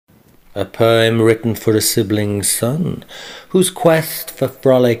A poem written for a sibling son, whose quest for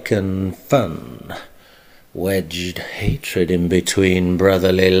frolic and fun wedged hatred in between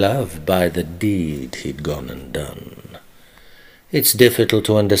brotherly love by the deed he'd gone and done. It's difficult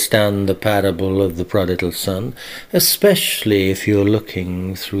to understand the parable of the prodigal son, especially if you're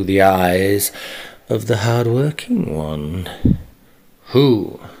looking through the eyes of the hard-working one,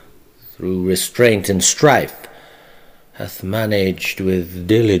 who, through restraint and strife, hath managed with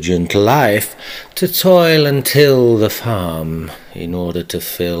diligent life to toil and till the farm in order to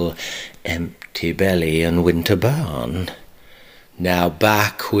fill empty belly and winter barn. Now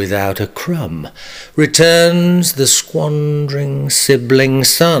back without a crumb returns the squandering sibling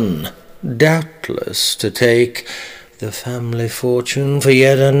son, doubtless to take the family fortune for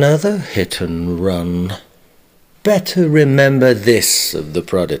yet another hit and run. Better remember this of the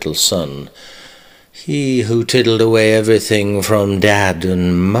prodigal son: he who tiddled away everything from dad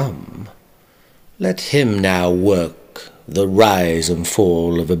and mum, let him now work the rise and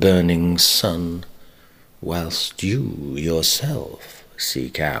fall of a burning sun, whilst you yourself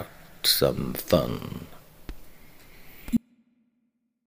seek out some fun.